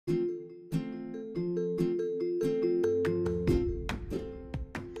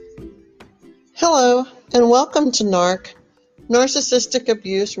Hello, and welcome to NARC, Narcissistic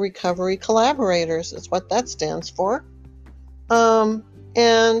Abuse Recovery Collaborators, is what that stands for.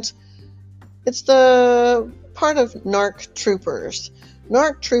 And it's the part of NARC Troopers.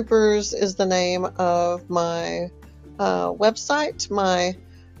 NARC Troopers is the name of my website, my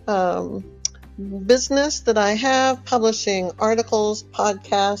business that I have, publishing articles,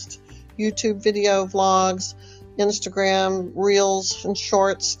 podcasts, YouTube video vlogs, Instagram reels and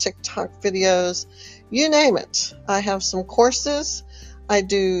shorts, TikTok videos, you name it. I have some courses. I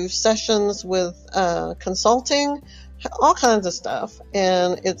do sessions with consulting, all kinds of stuff.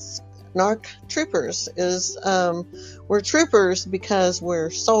 And it's NARC Troopers. We're troopers because we're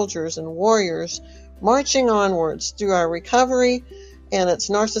soldiers and warriors marching onwards through our recovery. And it's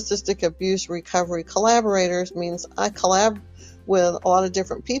Narcissistic Abuse Recovery Collaborators, means I collab with a lot of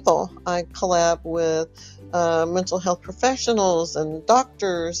different people. I collab with mental health professionals and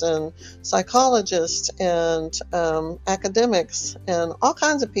doctors and psychologists and academics and all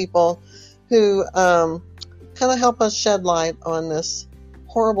kinds of people who kind of help us shed light on this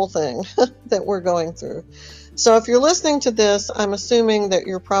horrible thing that we're going through. So if you're listening to this, I'm assuming that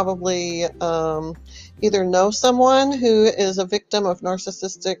you're probably either know someone who is a victim of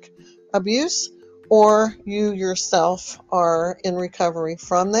narcissistic abuse, or you yourself are in recovery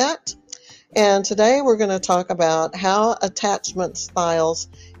from that. And today we're going to talk about how attachment styles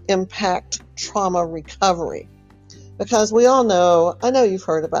impact trauma recovery. Because we all know, I know you've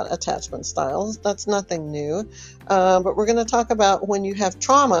heard about attachment styles, that's nothing new, but we're going to talk about when you have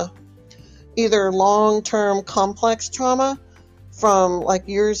trauma, either long-term complex trauma from like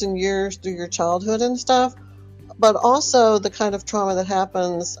years and years through your childhood and stuff, but also the kind of trauma that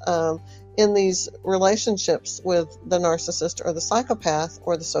happens in these relationships with the narcissist or the psychopath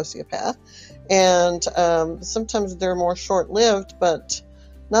or the sociopath. And sometimes they're more short-lived, but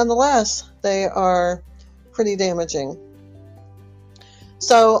nonetheless, they are pretty damaging.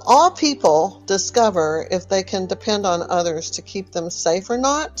 So all people discover if they can depend on others to keep them safe or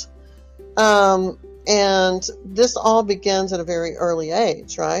not. And this all begins at a very early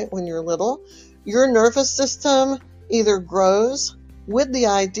age, right? When you're little, your nervous system either grows with the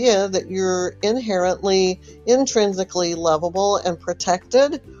idea that you're intrinsically lovable and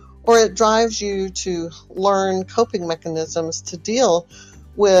protected, or it drives you to learn coping mechanisms to deal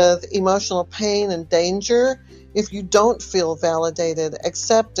with emotional pain and danger if you don't feel validated,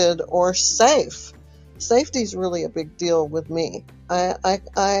 accepted, or safe. Safety is really a big deal with me.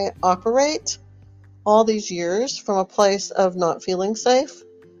 I operate all these years from a place of not feeling safe,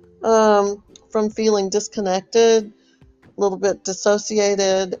 from feeling disconnected, a little bit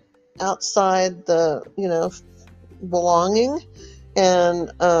dissociated, outside the, belonging,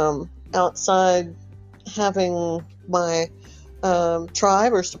 and outside having my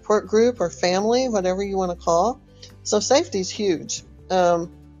tribe or support group or family, whatever you want to call. So safety is huge.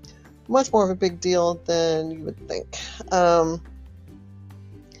 Much more of a big deal than you would think.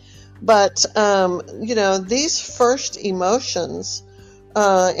 But these first emotions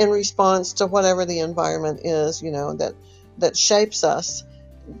in response to whatever the environment is, that shapes us,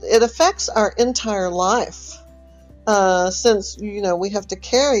 it affects our entire life. Since, we have to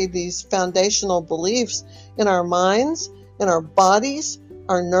carry these foundational beliefs in our minds, in our bodies,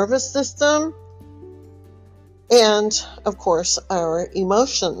 our nervous system, and, of course, our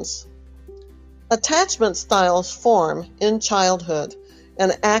emotions. Attachment styles form in childhood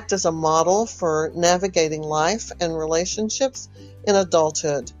and act as a model for navigating life and relationships in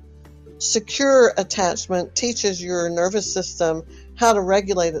adulthood. Secure attachment teaches your nervous system how to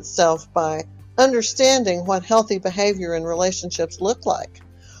regulate itself by understanding what healthy behavior in relationships look like.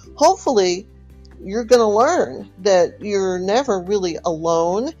 Hopefully, you're going to learn that you're never really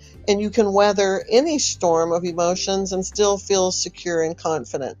alone and you can weather any storm of emotions and still feel secure and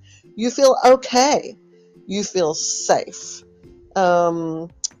confident. You feel okay. You feel safe. And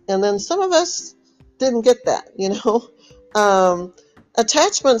then some of us didn't get that,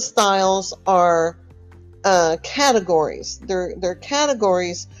 Attachment styles are categories. They're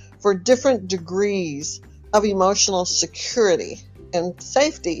categories for different degrees of emotional security and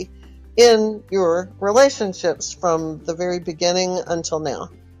safety in your relationships from the very beginning until now.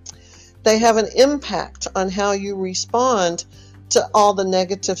 They have an impact on how you respond to all the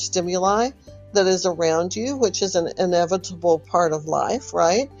negative stimuli that is around you, which is an inevitable part of life,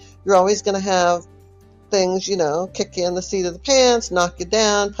 right? You're always going to have things, kick you in the seat of the pants, knock you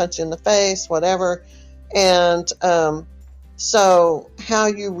down, punch you in the face, whatever. And so how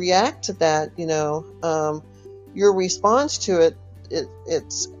you react to that, your response to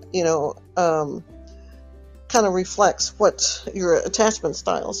it's kind of reflects what your attachment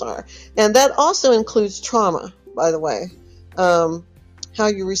styles are. And that also includes trauma, by the way, how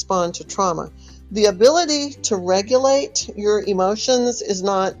you respond to trauma. The ability to regulate your emotions is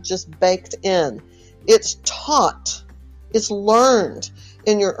not just baked in. It's taught. It's learned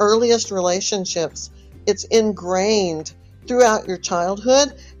in your earliest relationships. It's ingrained throughout your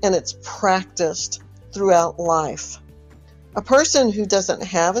childhood, and it's practiced throughout life. A person who doesn't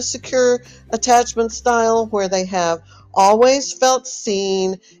have a secure attachment style, where they have always felt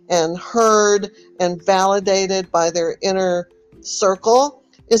seen and heard and validated by their inner circle,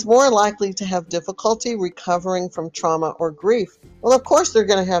 is more likely to have difficulty recovering from trauma or grief. Well, of course they're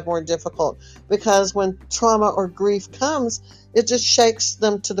going to have more difficult, because when trauma or grief comes, it just shakes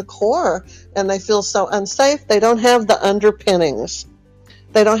them to the core, and they feel so unsafe. They don't have the underpinnings.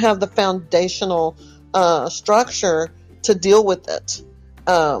 They don't have the foundational structure to deal with it.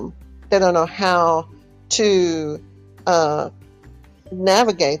 They don't know how to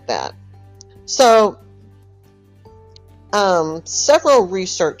navigate that. So several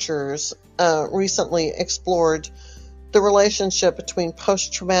researchers recently explored the relationship between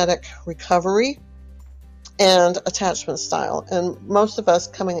post-traumatic recovery and attachment style. And most of us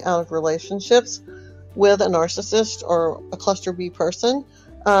coming out of relationships with a narcissist or a cluster B person,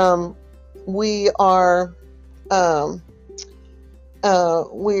 we're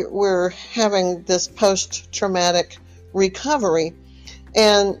having this post-traumatic recovery.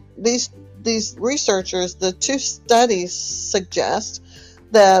 And these researchers, the two studies suggest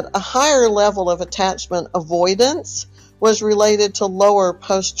that a higher level of attachment avoidance was related to lower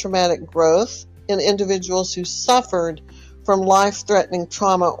post-traumatic growth in individuals who suffered from life-threatening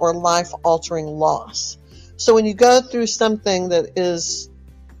trauma or life-altering loss. So when you go through something that is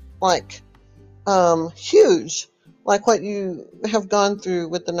like huge, like what you have gone through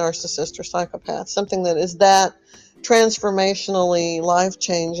with the narcissist or psychopath, something that is that transformationally,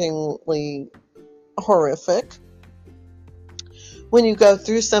 life-changingly horrific, when you go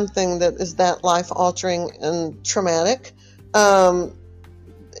through something that is that life-altering and traumatic,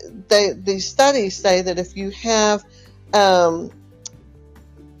 these studies say that if you have a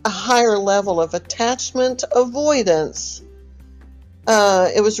higher level of attachment avoidance,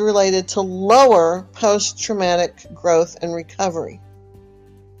 it was related to lower post-traumatic growth and recovery.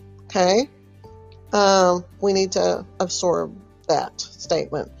 Okay? We need to absorb that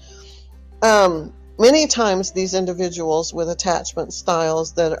statement. Many times these individuals with attachment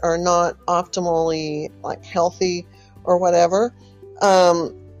styles that are not optimally like healthy or whatever,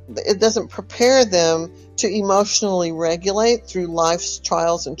 it doesn't prepare them to emotionally regulate through life's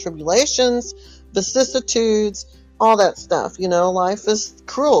trials and tribulations, vicissitudes, all that stuff. You know, life is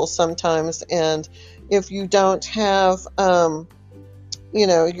cruel sometimes, and if you don't have you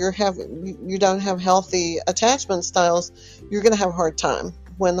don't have healthy attachment styles, you're going to have a hard time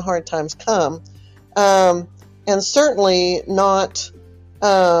when the hard times come. And certainly not,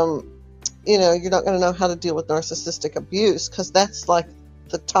 you're not going to know how to deal with narcissistic abuse, because that's like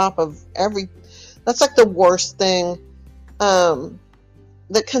the top of that's like the worst thing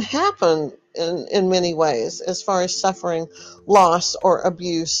that can happen in many ways, as far as suffering loss or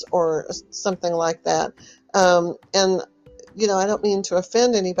abuse or something like that. And I don't mean to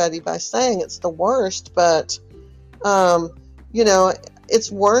offend anybody by saying it's the worst, but, it's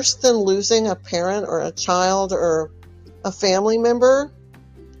worse than losing a parent or a child or a family member,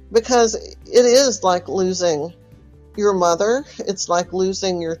 because it is like losing your mother. It's like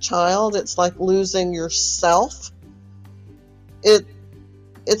losing your child. It's like losing yourself.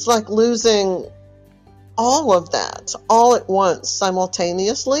 It's like losing all of that all at once,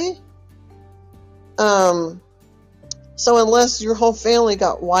 simultaneously. So unless your whole family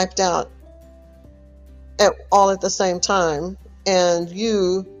got wiped out all at the same time, and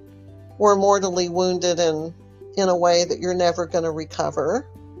you were mortally wounded in a way that you're never going to recover,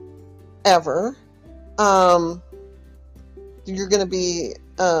 ever, you're going to be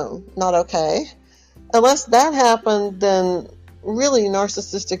not okay. Unless that happened, then really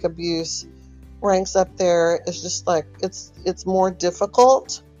narcissistic abuse ranks up there as just like it's more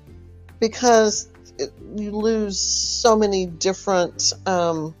difficult, because you lose so many different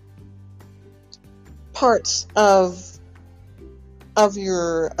parts of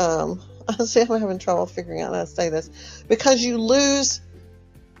your see, I'm having trouble figuring out how to say this, because you lose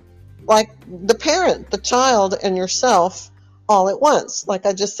like the parent, the child, and yourself all at once. Like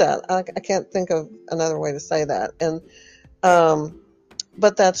I just said, I can't think of another way to say that. And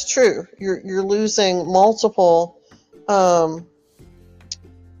but that's true. You're losing multiple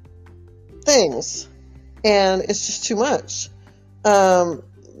things, and it's just too much.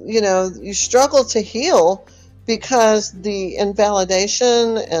 You struggle to heal because the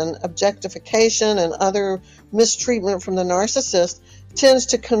invalidation and objectification and other mistreatment from the narcissist tends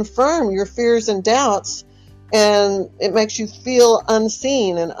to confirm your fears and doubts, and it makes you feel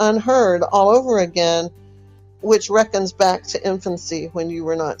unseen and unheard all over again, which reckons back to infancy when you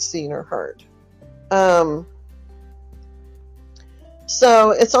were not seen or heard.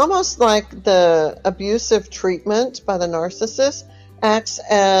 So it's almost like the abusive treatment by the narcissist acts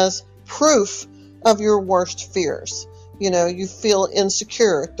as proof of your worst fears. You feel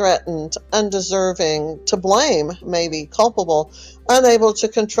insecure, threatened, undeserving, to blame, maybe culpable, unable to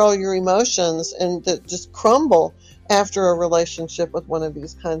control your emotions, and that just crumble after a relationship with one of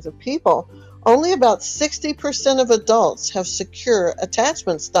these kinds of people. Only about 60% of adults have secure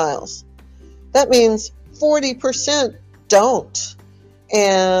attachment styles. That means 40% don't.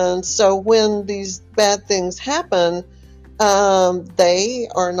 And so when these bad things happen, they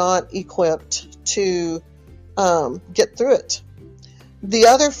are not equipped to get through it. The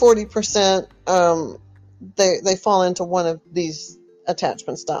other 40%, they fall into one of these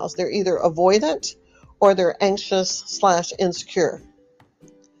attachment styles. They're either avoidant or they're anxious/insecure.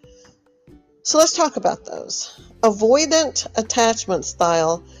 So let's talk about those. Avoidant attachment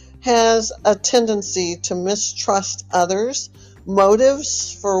style has a tendency to mistrust others'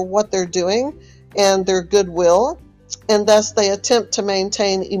 motives for what they're doing and their goodwill, and thus they attempt to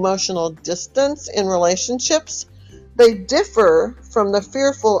maintain emotional distance in relationships. They differ from the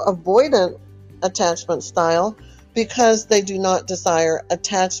fearful avoidant attachment style because they do not desire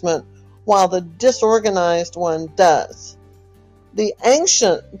attachment, while the disorganized one does. The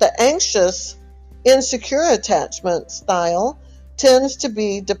anxious, insecure attachment style tends to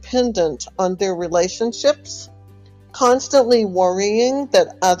be dependent on their relationships, constantly worrying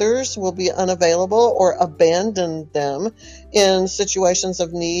that others will be unavailable or abandon them in situations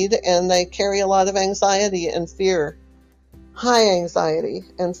of need, and they carry a lot of anxiety and fear, high anxiety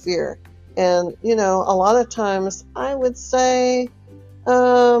and fear. And, a lot of times I would say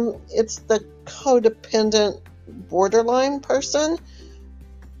it's the codependent borderline person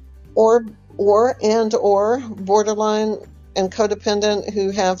or borderline and codependent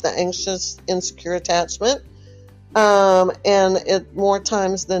who have the anxious, insecure attachment. And it more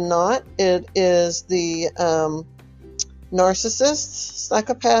times than not, it is the narcissist,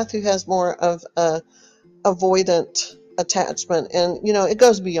 psychopath, who has more of a avoidant attachment. And, it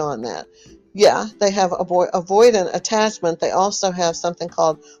goes beyond that. Yeah, they have avoidant attachment. They also have something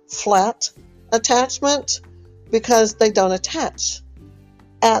called flat attachment because they don't attach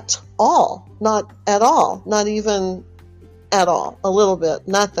at all. Not at all. Not even at all. A little bit.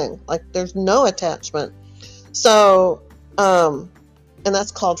 Nothing. Like there's no attachment. So, and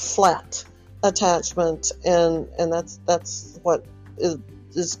that's called flat attachment, and that's what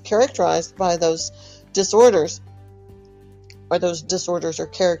is characterized by those disorders, or those disorders are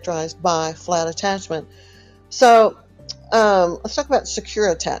characterized by flat attachment. So, let's talk about secure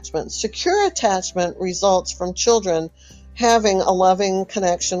attachment. Secure attachment results from children having a loving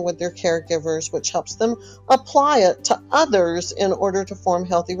connection with their caregivers, which helps them apply it to others in order to form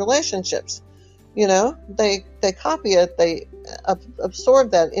healthy relationships. They copy it, they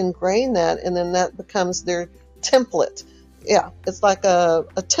absorb that, ingrain that, and then that becomes their template. Yeah, it's like a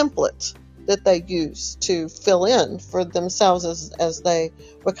template that they use to fill in for themselves as they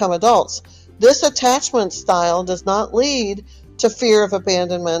become adults. This attachment style does not lead to fear of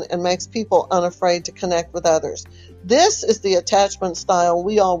abandonment and makes people unafraid to connect with others. This is the attachment style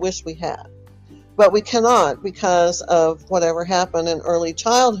we all wish we had, but we cannot because of whatever happened in early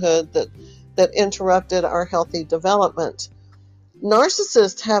childhood that interrupted our healthy development.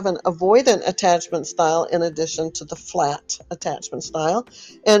 Narcissists have an avoidant attachment style in addition to the flat attachment style,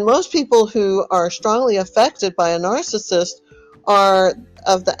 and most people who are strongly affected by a narcissist are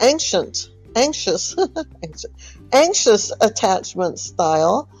of the anxious attachment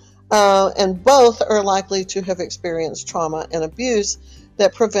style, and both are likely to have experienced trauma and abuse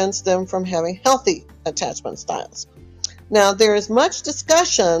that prevents them from having healthy attachment styles. Now, there is much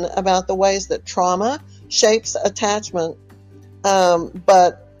discussion about the ways that trauma shapes attachment,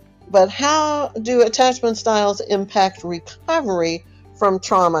 but how do attachment styles impact recovery from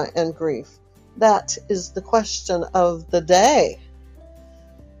trauma and grief? That is the question of the day.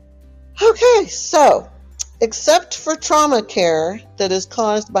 Okay, so except for trauma care that is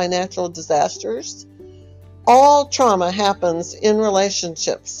caused by natural disasters, all trauma happens in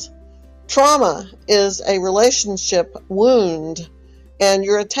relationships. Trauma is a relationship wound, and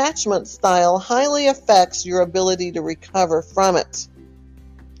your attachment style highly affects your ability to recover from it,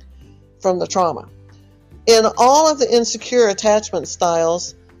 from the trauma. In all of the insecure attachment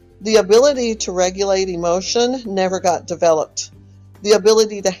styles, The ability to regulate emotion never got developed. The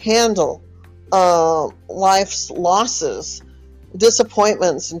ability to handle life's losses,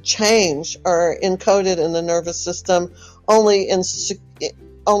 disappointments, and change are encoded in the nervous system only in secure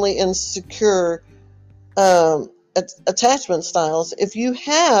attachment styles. If you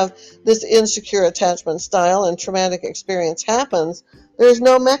have this insecure attachment style and traumatic experience happens, there's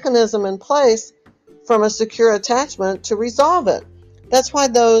no mechanism in place from a secure attachment to resolve it. That's why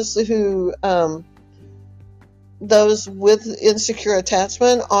those with insecure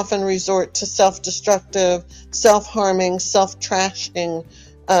attachment often resort to self-destructive, self-harming, self-trashing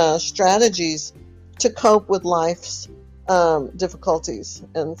strategies to cope with life's difficulties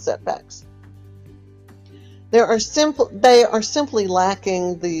and setbacks. They are simply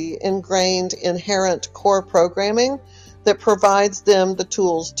lacking the ingrained, inherent core programming that provides them the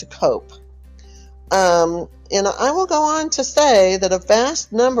tools to cope. And I will go on to say that a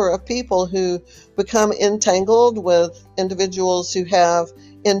vast number of people who become entangled with individuals who have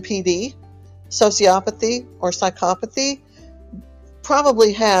NPD, sociopathy, or psychopathy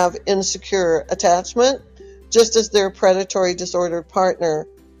probably have insecure attachment, just as their predatory disordered partner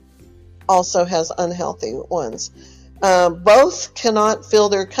also has unhealthy ones. Both cannot fill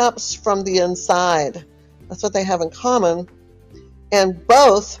their cups from the inside. That's what they have in common. And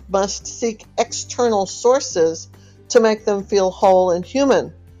both must seek external sources to make them feel whole and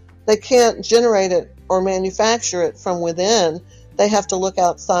human. They can't generate it or manufacture it from within. They have to look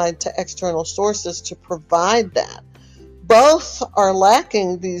outside to external sources to provide that. Both are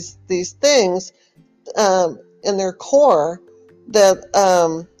lacking these things in their core that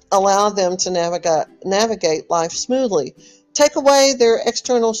allow them to navigate life smoothly. Take away their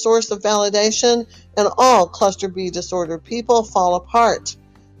external source of validation, and all cluster B disordered people fall apart.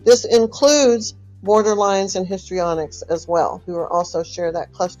 This includes borderlines and histrionics as well, who are also share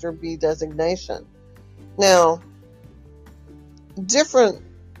that cluster B designation. Now, different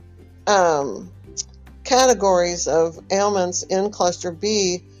categories of ailments in cluster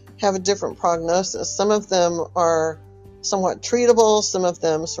B have a different prognosis. Some of them are somewhat treatable. Some of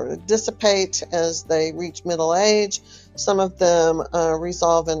them sort of dissipate as they reach middle age. Some of them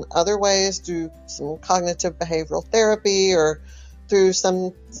resolve in other ways through some cognitive behavioral therapy or through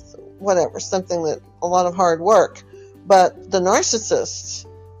something that a lot of hard work. But the narcissist,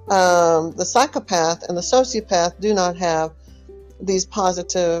 the psychopath, and the sociopath do not have these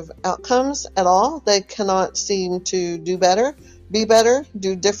positive outcomes at all. They cannot seem to do better, be better,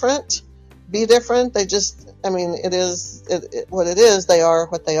 do different, be different. They just, it is what it is. They are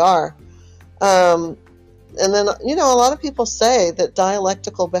what they are. And then, a lot of people say that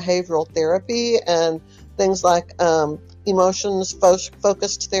dialectical behavioral therapy and things like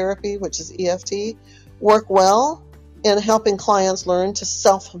emotions-focused therapy, which is EFT, work well in helping clients learn to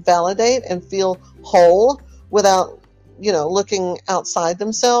self-validate and feel whole without, looking outside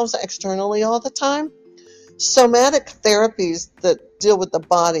themselves externally all the time. Somatic therapies that deal with the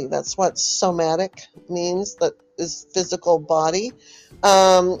body, that's what somatic means, that is physical body,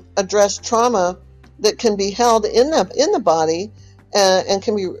 address trauma that can be held in the body and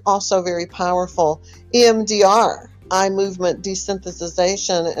can be also very powerful. EMDR, eye movement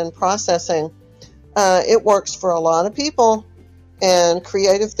desynthesization and processing, it works for a lot of people. And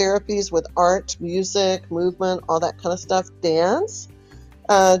creative therapies with art, music, movement, all that kind of stuff. Dance,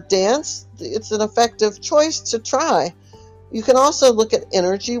 it's an effective choice to try. You can also look at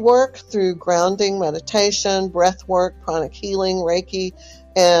energy work through grounding, meditation, breath work, pranic healing, Reiki,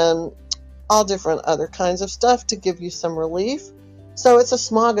 and all different other kinds of stuff to give you some relief. So it's a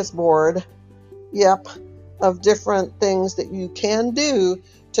smorgasbord, of different things that you can do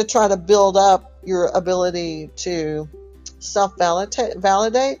to try to build up your ability to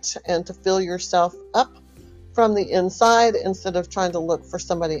self-validate and to fill yourself up from the inside instead of trying to look for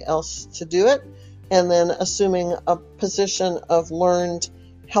somebody else to do it and then assuming a position of learned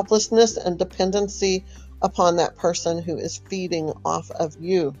helplessness and dependency upon that person who is feeding off of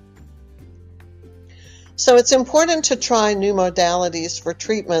you. So it's important to try new modalities for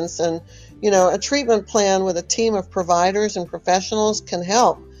treatments, and a treatment plan with a team of providers and professionals can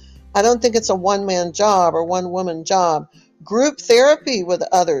help. I don't think it's a one-man job or one-woman job. Group therapy with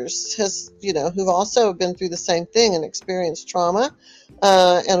others who've also been through the same thing and experienced trauma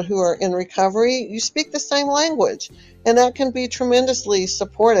and who are in recovery. You speak the same language, and that can be tremendously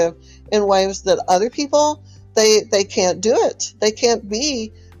supportive in ways that other people, they can't do it. They can't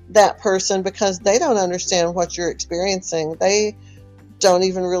be that person because they don't understand what you're experiencing. They don't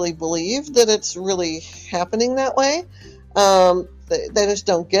even really believe that it's really happening that way. They just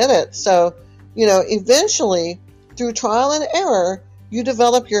don't get it. So, eventually, through trial and error, you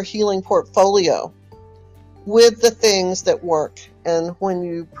develop your healing portfolio with the things that work. And when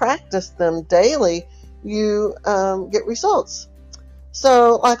you practice them daily, you get results.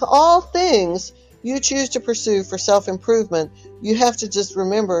 So like all things you choose to pursue for self-improvement, you have to just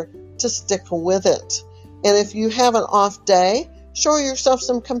remember to stick with it. And if you have an off day, show yourself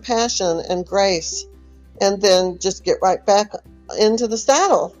some compassion and grace, and then just get right back into the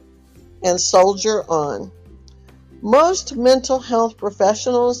saddle and soldier on. Most mental health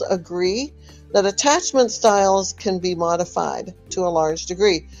professionals agree that attachment styles can be modified to a large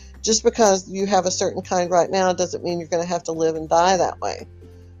degree. Just because you have a certain kind right now doesn't mean you're going to have to live and die that way.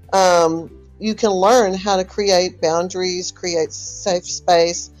 You can learn how to create boundaries, create safe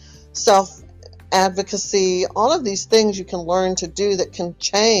space, self-advocacy, all of these things you can learn to do that can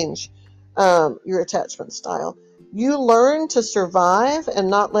change your attachment style. You learn to survive and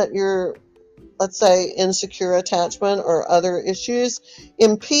not let your, let's say, insecure attachment or other issues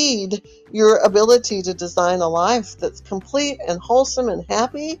impede your ability to design a life that's complete and wholesome and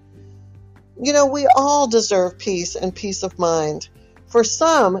happy. You know, we all deserve peace and peace of mind. For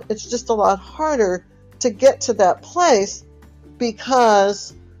some, it's just a lot harder to get to that place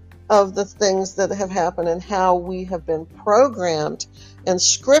because of the things that have happened and how we have been programmed and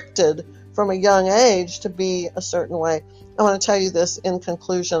scripted from a young age to be a certain way. I want to tell you this in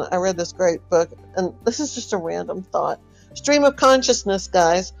conclusion. I read this great book, and this is just a random thought. Stream of consciousness,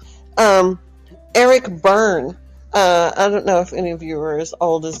 guys. Eric Berne. I don't know if any of you are as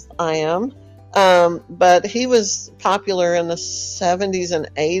old as I am, but he was popular in the 70s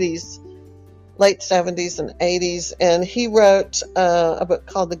and 80s, late 70s and 80s, and he wrote a book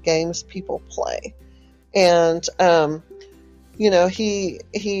called The Games People Play. And,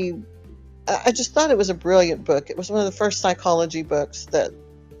 I just thought it was a brilliant book. It was one of the first psychology books that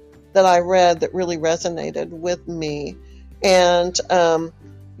I read that really resonated with me. And,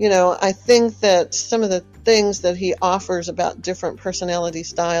 I think that some of the things that he offers about different personality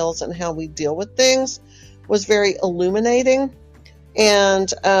styles and how we deal with things was very illuminating.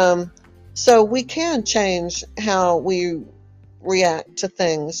 And so we can change how we react to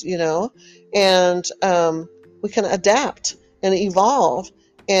things, and we can adapt and evolve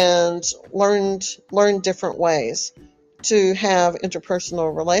and learn different ways to have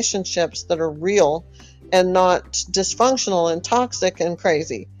interpersonal relationships that are real and not dysfunctional and toxic and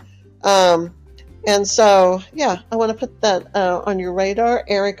crazy. And so, I want to put that on your radar.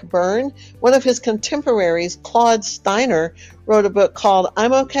 Eric Berne, one of his contemporaries, Claude Steiner, wrote a book called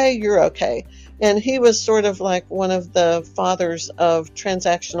I'm Okay, You're Okay. And he was sort of like one of the fathers of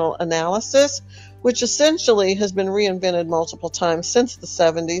transactional analysis, which essentially has been reinvented multiple times since the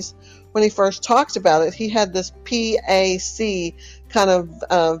 70s. When he first talked about it, he had this PAC kind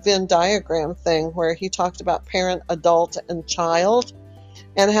of Venn diagram thing where he talked about parent, adult, and child,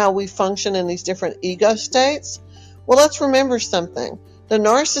 and how we function in these different ego states. Well, let's remember something. The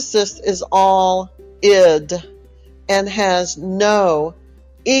narcissist is all id and has no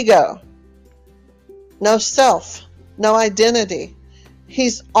ego, no self, no identity.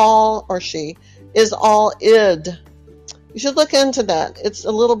 He's all, or she is all id. You should look into that. It's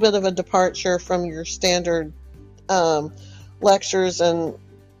a little bit of a departure from your standard lectures and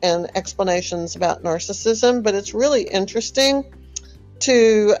explanations about narcissism, but it's really interesting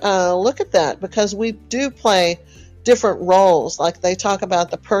to look at that because we do play different roles. Like they talk about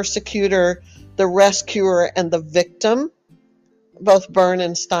the persecutor, the rescuer, and the victim. Both Berne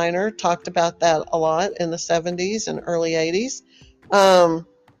and Steiner talked about that a lot in the 70s and early 80s.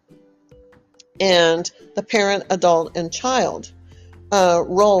 And the parent, adult, and child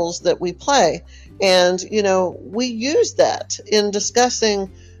roles that we play. And, we use that in discussing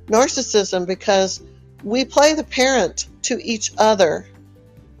narcissism because we play the parent to each other,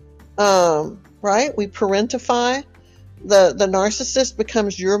 right? We parentify. The narcissist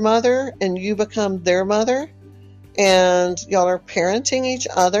becomes your mother and you become their mother. And y'all are parenting each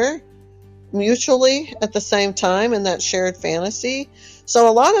other mutually at the same time in that shared fantasy. So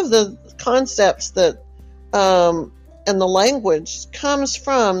a lot of the concepts that and the language comes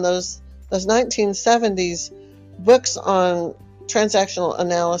from those 1970s books on transactional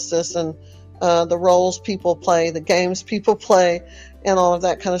analysis and the roles people play, the games people play, and all of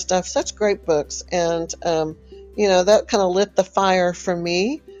that kind of stuff. Such great books. And that kind of lit the fire for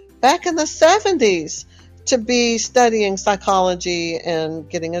me back in the 70s to be studying psychology and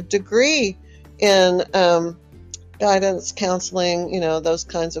getting a degree in guidance, counseling, those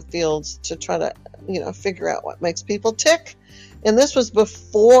kinds of fields to try to, figure out what makes people tick. And this was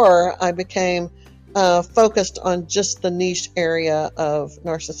before I became focused on just the niche area of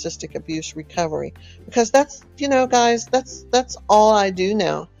narcissistic abuse recovery, because that's, guys, that's all I do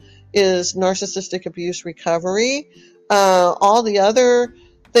now is narcissistic abuse recovery. All the other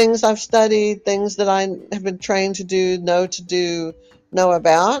things I've studied, things that I have been trained to do, know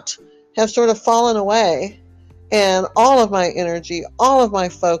about, have sort of fallen away. And all of my energy, all of my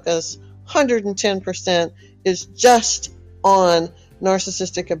focus, 110% is just on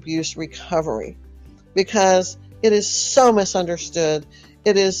narcissistic abuse recovery, because it is so misunderstood.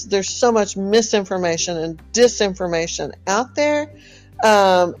 There's so much misinformation and disinformation out there.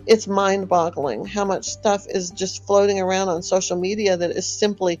 It's mind-boggling how much stuff is just floating around on social media that is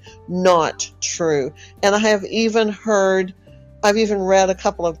simply not true. And I've even read a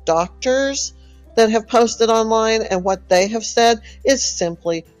couple of doctors that have posted online, and what they have said is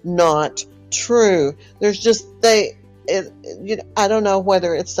simply not true. I don't know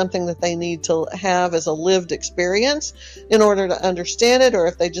whether it's something that they need to have as a lived experience in order to understand it, or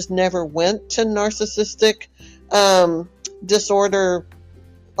if they just never went to narcissistic disorder,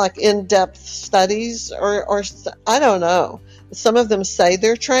 like in-depth studies, or I don't know. Some of them say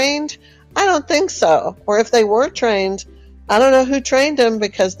they're trained. I don't think so. Or if they were trained, I don't know who trained them,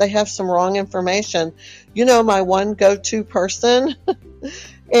 because they have some wrong information. My one go-to person,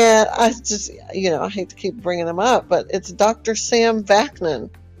 and I just, I hate to keep bringing him up, but it's Dr. Sam Vaknin.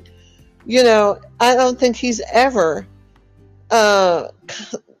 I don't think he's ever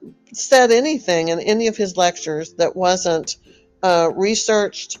said anything in any of his lectures that wasn't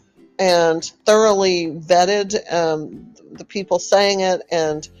researched and thoroughly vetted, the people saying it,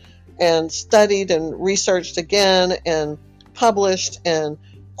 and studied and researched again and published and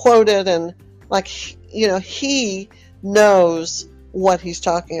quoted, and he knows what he's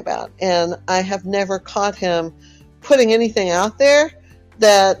talking about. And I have never caught him putting anything out there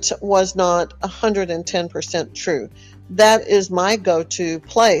that was not 110% true. That is my go-to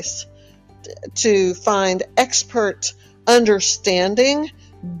place to find expert understanding,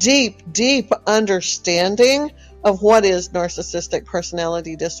 deep understanding of what is narcissistic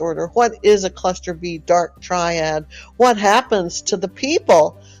personality disorder, what is a cluster B dark triad, what happens to the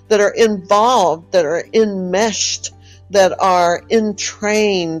people that are involved, that are enmeshed, that are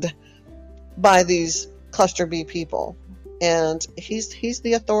entrained by these cluster B people. And he's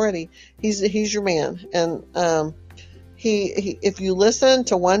the authority. He's your man. And if you listen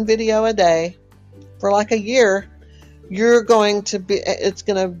to one video a day for like a year, it's going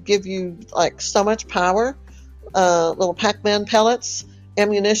to give you like so much power, little Pac-Man pellets,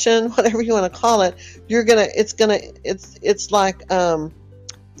 ammunition, whatever you want to call it. It's like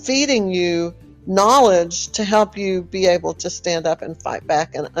feeding you knowledge to help you be able to stand up and fight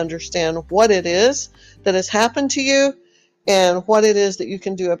back and understand what it is that has happened to you and what it is that you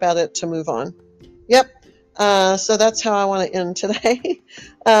can do about it to move on. Yep. So that's how I want to end today.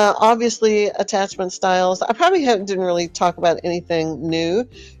 Obviously, attachment styles. I probably didn't really talk about anything new.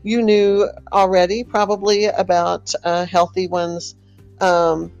 You knew already probably about healthy ones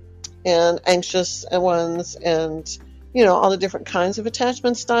and anxious ones, and all the different kinds of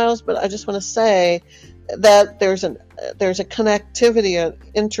attachment styles. But I just want to say that there's a connectivity, an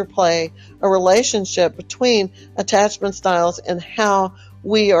interplay, a relationship between attachment styles and how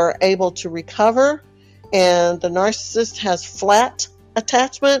we are able to recover. And the narcissist has flat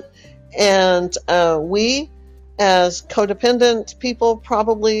attachment, and we as codependent people,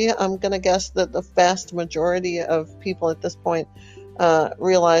 probably, I'm going to guess that the vast majority of people at this point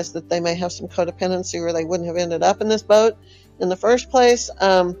realize that they may have some codependency, or they wouldn't have ended up in this boat in the first place.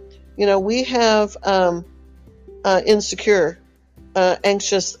 We have insecure,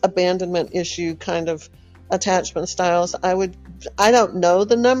 anxious abandonment issue kind of attachment styles. I don't know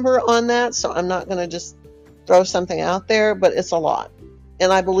the number on that, so I'm not going to just throw something out there, but it's a lot.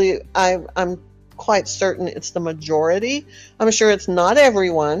 And I believe, I'm quite certain it's the majority. I'm sure it's not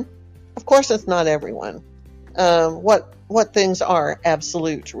everyone. Of course it's not everyone. What things are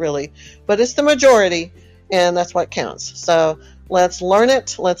absolute, really. But it's the majority, and that's what counts. So let's learn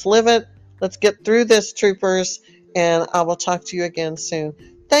it. Let's live it. Let's get through this, troopers, and I will talk to you again soon.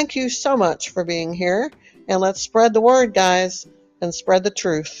 Thank you so much for being here, and let's spread the word, guys, and spread the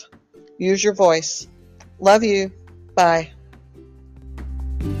truth. Use your voice. Love you. Bye.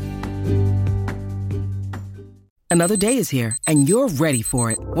 Another day is here, and you're ready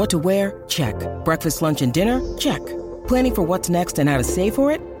for it. What to wear? Check. Breakfast, lunch, and dinner? Check. Planning for what's next and how to save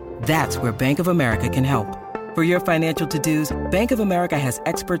for it? That's where Bank of America can help. For your financial to-dos, Bank of America has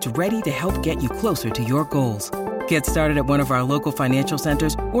experts ready to help get you closer to your goals. Get started at one of our local financial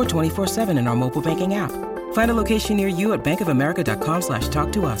centers or 24/7 in our mobile banking app. Find a location near you at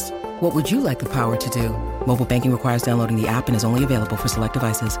bankofamerica.com/talktous. What would you like the power to do? Mobile banking requires downloading the app and is only available for select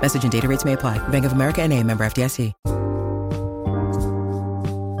devices. Message and data rates may apply. Bank of America N.A., member FDIC.